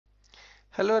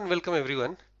Hello and welcome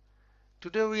everyone.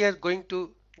 Today we are going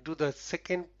to do the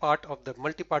second part of the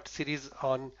multi-part series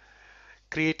on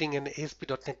creating an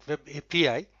ASP.NET Web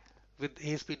API with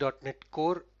ASP.NET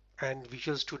Core and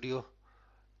Visual Studio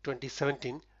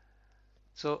 2017.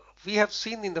 So we have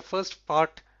seen in the first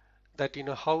part that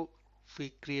how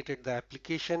we created the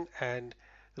application and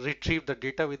retrieve the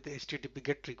data with the HTTP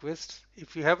GET requests.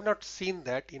 If you have not seen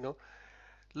that,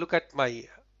 look at my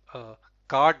uh,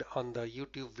 card on the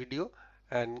YouTube video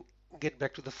and get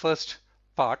back to the first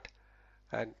part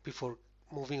and before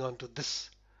moving on to this.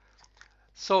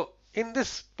 So in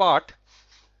this part,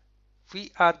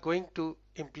 we are going to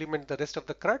implement the rest of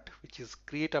the CRUD, which is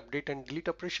create, update and delete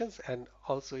operations, and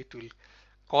also it will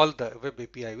call the web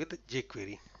API with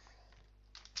jQuery.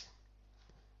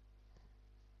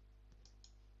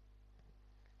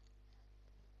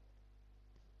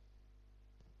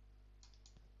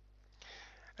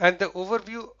 And the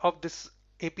overview of this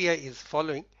API is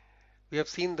following. We have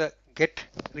seen the get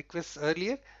requests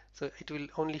earlier, so it will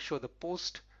only show the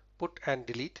post, put and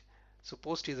delete. So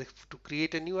post is to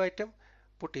create a new item,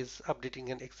 put is updating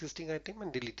an existing item,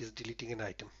 and delete is deleting an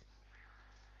item.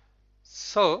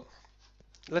 So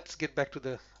let's get back to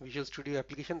the Visual Studio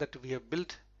application that we have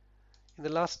built in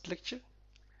the last lecture.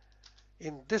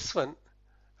 In this one,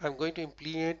 I'm going to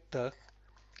implement the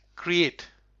create.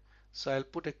 So I'll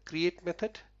put a create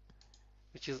method,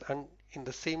 which is in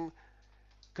the same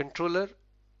controller,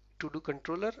 to do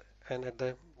controller, and at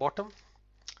the bottom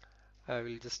I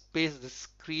will just paste this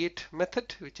create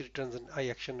method, which returns an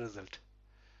iAction result.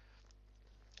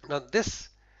 Now this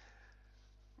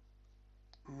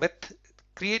method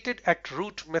created at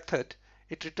root method,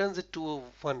 it returns a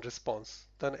 201 response.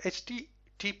 Then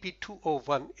HTTP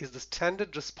 201 is the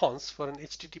standard response for an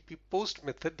HTTP post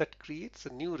method that creates a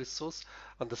new resource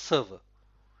on the server.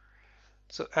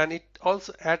 So, and it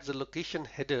also adds a location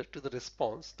header to the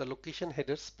response. The location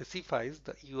header specifies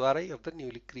the URI of the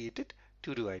newly created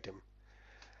to-do item.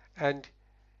 And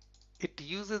it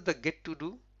uses the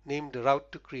getToDo named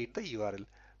route to create the URL.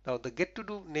 Now the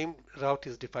getToDo named route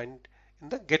is defined in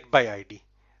the getById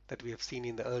that we have seen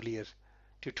in the earlier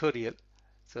tutorial.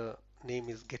 So name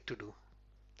is getToDo.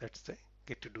 That's the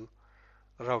getToDo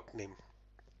route name.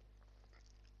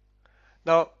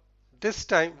 Now this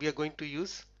time we are going to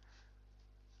use,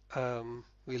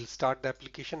 we'll start the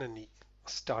application and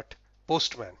start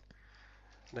Postman.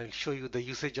 And I'll show you the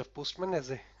usage of Postman as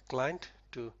a client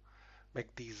to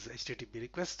make these HTTP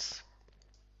requests.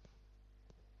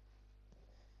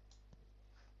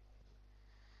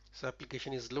 So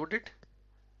application is loaded.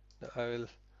 Now I will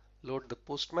load the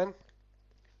Postman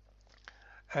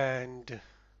and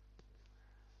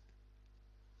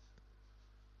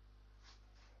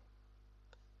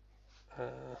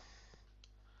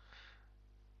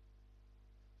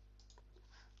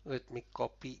let me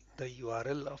copy the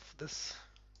URL of this.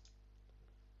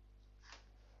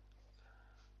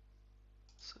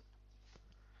 So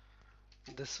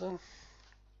this one,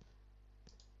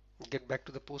 get back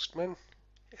to the Postman,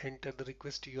 enter the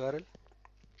request URL,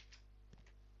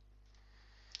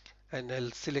 and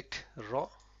I'll select raw,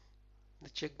 the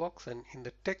checkbox, and in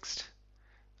the text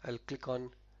I'll click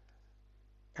on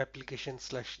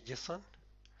application/JSON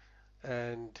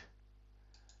and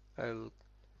I'll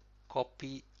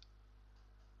copy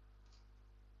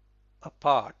a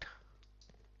part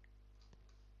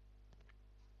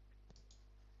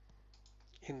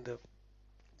in the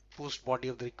post body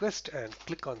of the request and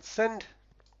click on send.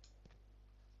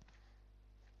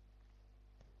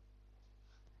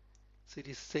 So it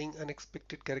is saying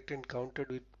unexpected character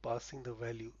encountered with passing the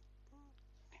value.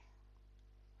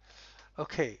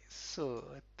 Okay, so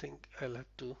I think I'll have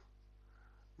to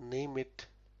name it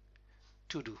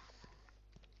to do.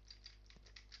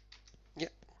 Yeah,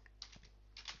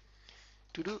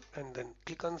 to do, and then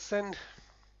click on send.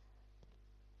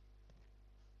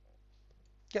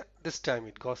 Yeah, this time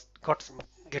it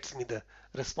gets me the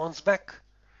response back.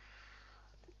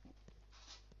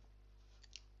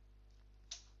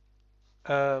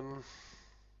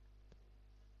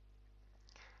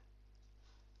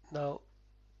 Now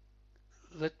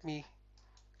let me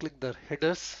click the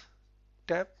headers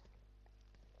tab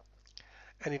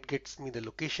and it gets me the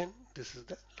location. This is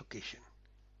the location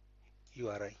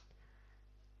URI.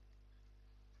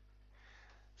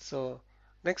 So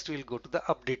next we'll go to the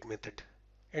update method,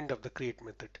 end of the create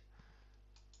method.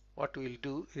 What we'll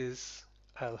do is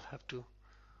I'll have to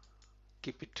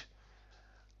keep it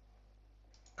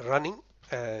running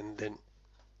and then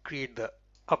create the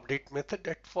update method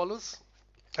as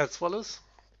follows.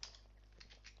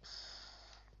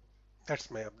 That's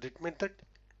my update method.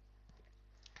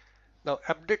 Now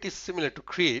update is similar to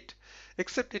create,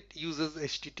 except it uses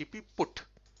HTTP put.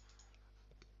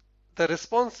 The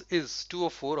response is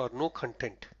 204 or no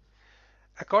content.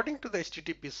 According to the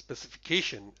HTTP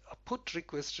specification, a put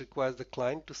request requires the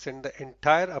client to send the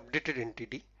entire updated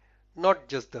entity, not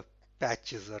just the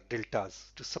patches or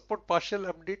deltas. To support partial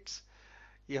updates,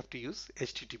 you have to use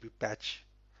HTTP patch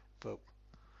verb.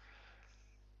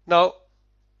 Now,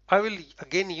 I will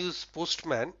again use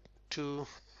Postman to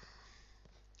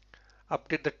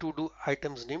update the to-do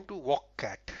items name to walk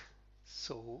cat.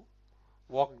 So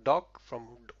walk dog, from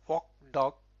walk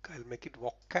dog, I'll make it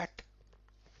walk cat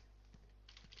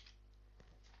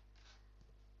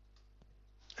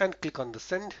and click on the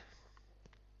send.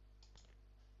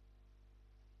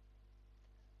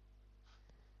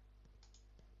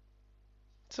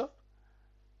 So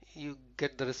you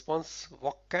get the response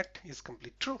walk cat is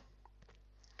complete true.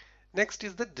 Next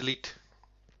is the delete.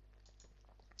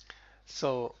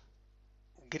 So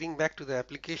getting back to the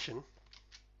application,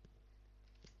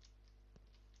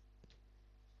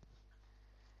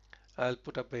 I'll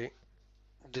put up a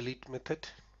delete method.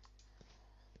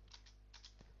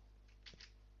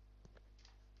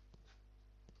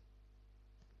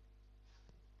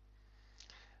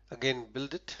 Again,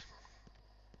 build it.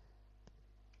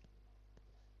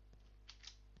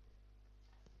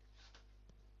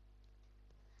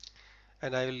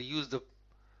 And I will use the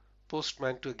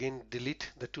Postman to again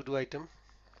delete the to-do item.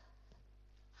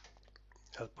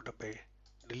 I'll put up a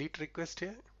delete request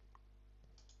here.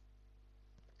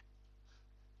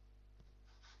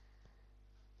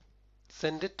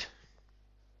 Send it.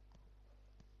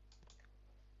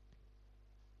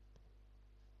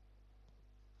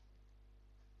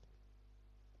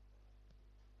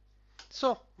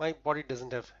 So my body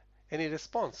doesn't have any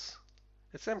response.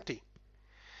 It's empty.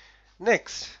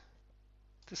 Next,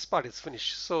 this part is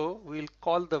finished. So we'll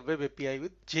call the Web API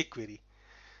with jQuery.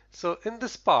 So in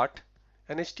this part,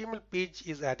 an HTML page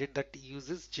is added that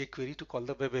uses jQuery to call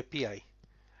the Web API.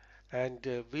 And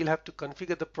we'll have to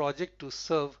configure the project to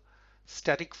serve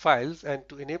static files and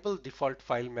to enable default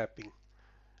file mapping.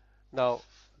 Now,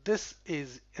 this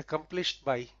is accomplished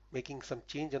by making some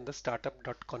change on the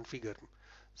startup.configure.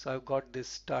 So I've got this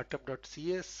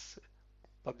startup.cs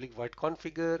public void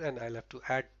configure, and I'll have to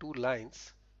add 2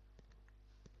 lines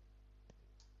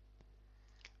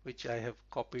which I have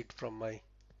copied from my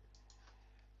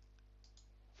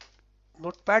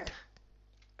notepad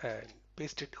and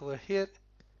paste it over here,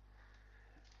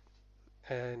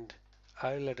 and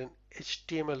I'll add an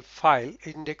HTML file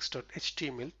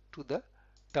index.html to the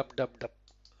www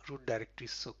root directory.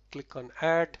 So click on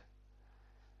add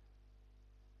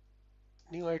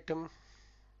new item,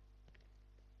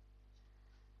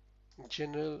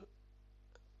 general.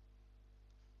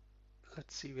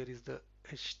 Let's see, where is the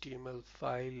HTML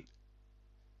file?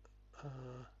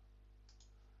 Uh,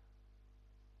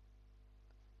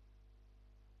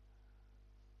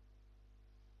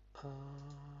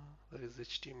 where is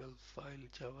HTML file?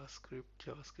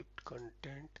 JavaScript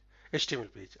content,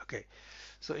 HTML page. Okay,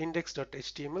 so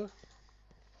index.html.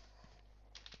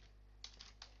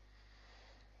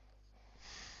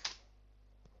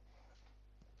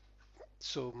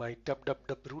 So my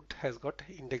www root has got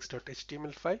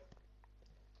index.html file,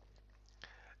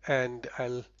 and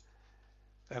I've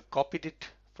copied it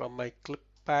from my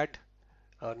clippad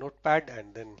notepad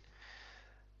and then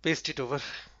paste it over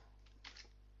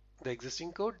the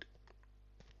existing code.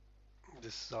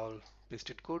 This is all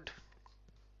pasted code,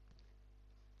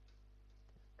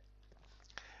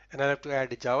 and I have to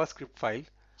add a JavaScript file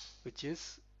which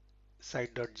is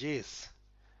site.js.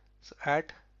 So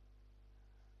add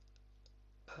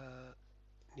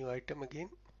new item again,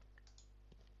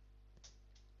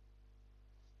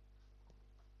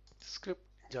 script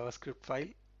JavaScript file.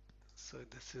 So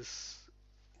this is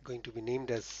going to be named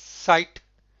as site.js.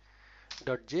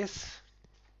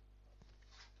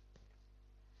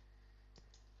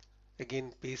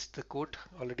 Again, paste the code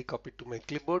already copied to my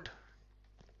clipboard.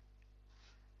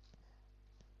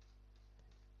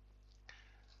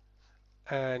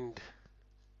 And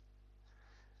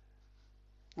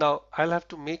now I'll have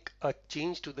to make a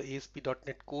change to the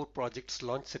ASP.NET Core project's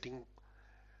launch setting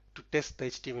to test the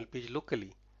HTML page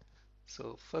locally.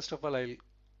 So first of all, I'll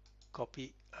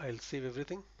save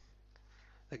everything.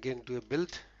 Again, do a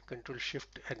build, Control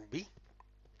Shift and B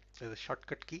as a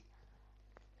shortcut key,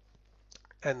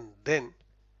 and then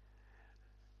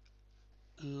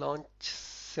launch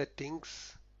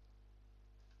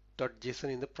settings.json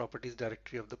in the properties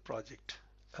directory of the project.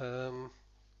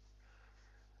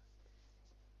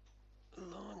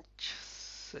 Launch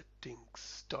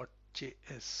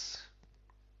settings.js.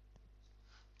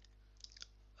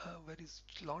 Where is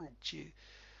launch?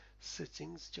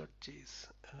 settings.js.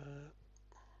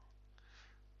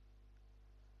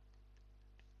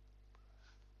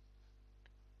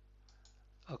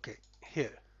 Okay,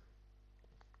 here.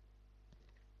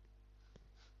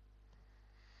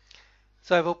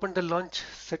 So I've opened the launch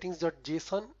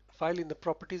settings.json file in the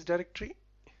properties directory.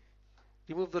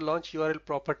 Remove the launch URL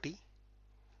property.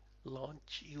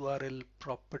 Launch URL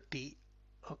property.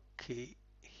 Okay,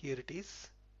 here it is.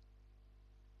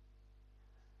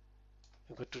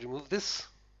 I'm going to remove this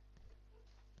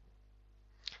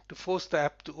to force the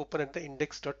app to open at the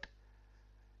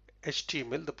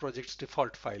index.html, the project's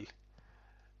default file.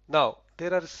 Now,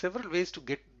 there are several ways to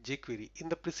get jQuery. In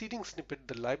the preceding snippet,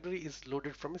 the library is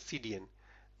loaded from a CDN.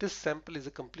 This sample is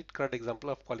a complete CRUD example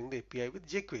of calling the API with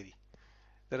jQuery.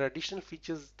 There are additional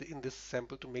features in this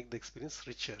sample to make the experience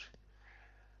richer.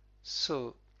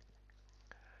 So,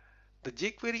 the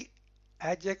jQuery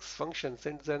AJAX function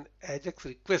sends an AJAX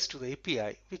request to the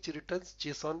API, which returns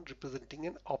JSON representing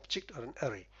an object or an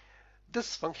array.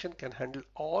 This function can handle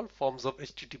all forms of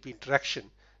HTTP interaction,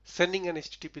 sending an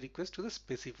HTTP request to the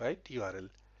specified URL.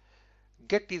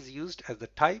 Get is used as the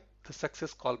type. The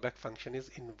success callback function is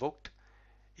invoked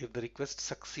if the request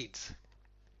succeeds.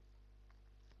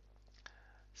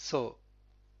 So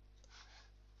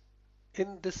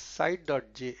in this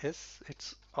site.js,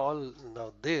 it's all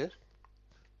now there.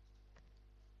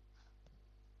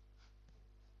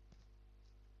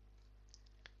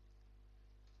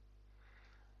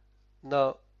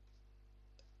 Now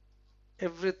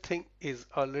everything is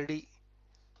already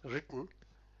written,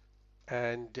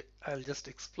 and I'll just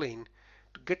explain.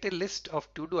 To get a list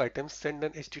of to-do items, send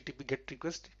an HTTP GET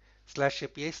request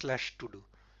 /API/to-do.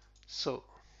 So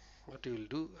what you will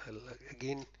do, I'll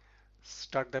again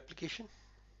start the application.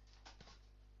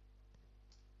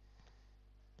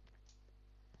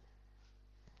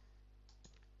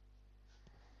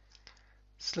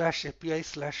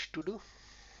 /API/to-do.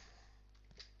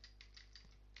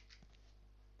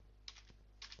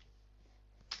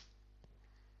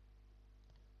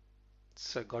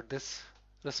 So I got this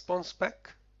response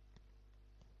back.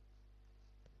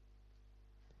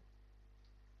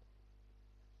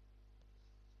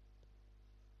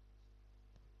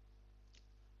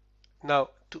 Now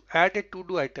to add a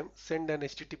to-do item, send an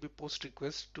HTTP post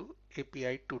request to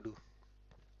API to-do.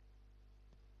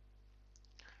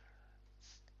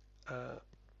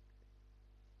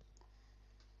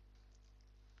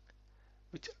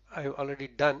 Which I've already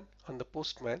done on the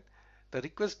postman. The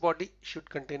request body should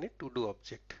contain a to-do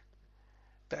object.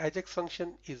 The AJAX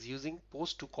function is using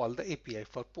post to call the API.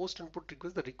 For post and put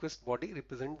request, the request body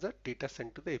represents the data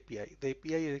sent to the API. The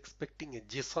API is expecting a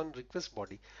JSON request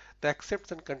body. The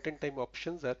accepts and content type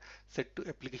options are set to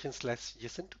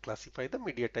application/JSON to classify the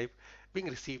media type being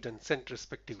received and sent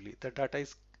respectively. The data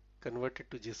is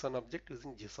converted to JSON object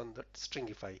using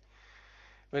JSON.stringify.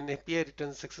 When API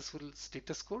returns successful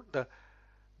status code, the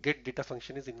get data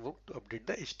function is invoked to update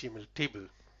the HTML table.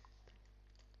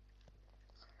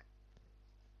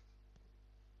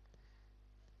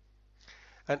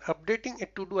 And updating a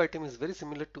to-do item is very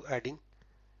similar to adding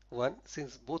one,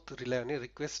 since both rely on a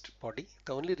request body.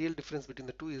 The only real difference between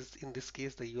the two is, in this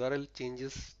case, the URL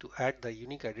changes to add the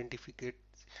unique identifier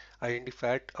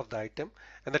of the item,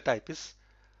 and the type is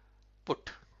put.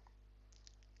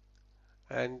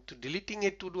 And deleting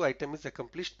a to-do item is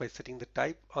accomplished by setting the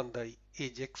type on the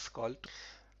AJAX call.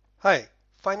 Hi,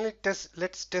 finally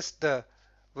let's test the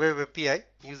Web API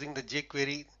using the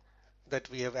jQuery that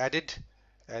we have added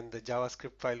and the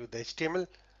JavaScript file with the HTML.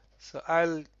 So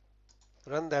I'll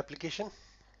run the application.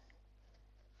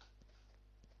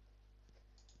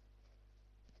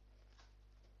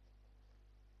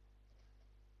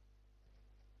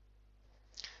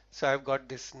 So I've got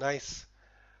this nice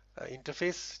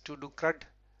interface to do CRUD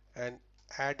and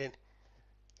add in.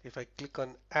 If I click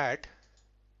on add,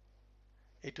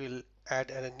 it will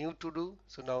add a new to do.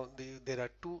 So now there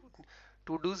are two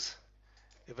to dos.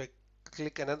 If I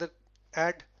click another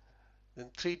add, then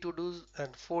 3 to dos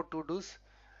and 4 to dos.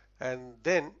 And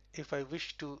then if I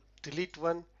wish to delete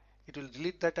one, it will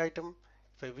delete that item.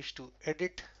 If I wish to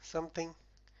edit something,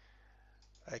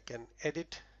 I can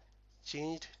edit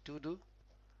changed to do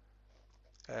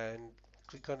and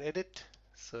click on edit.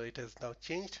 So it has now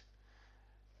changed,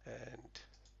 and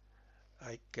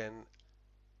I can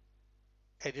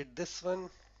edit this one,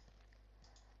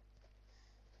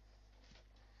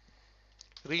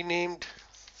 renamed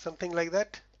something like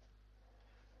that.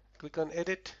 Click on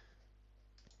edit.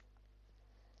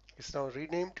 It's now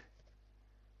renamed.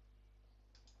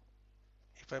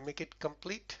 If I make it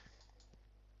complete,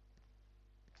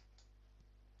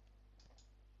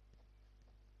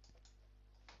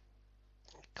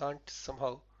 I can't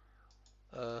somehow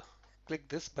uh, click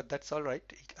this, but that's all right.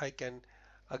 I can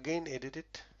again edit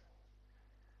it,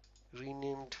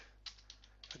 renamed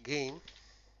again,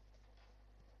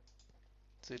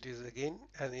 so it is again,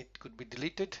 and it could be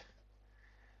deleted.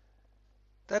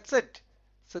 That's it.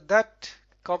 So that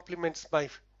complements my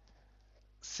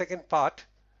second part,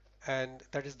 and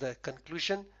that is the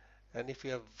conclusion. And if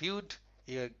you have viewed,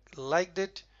 you liked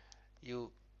it,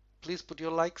 you please put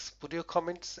your likes, put your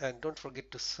comments, and don't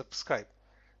forget to subscribe.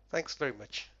 Thanks very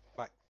much.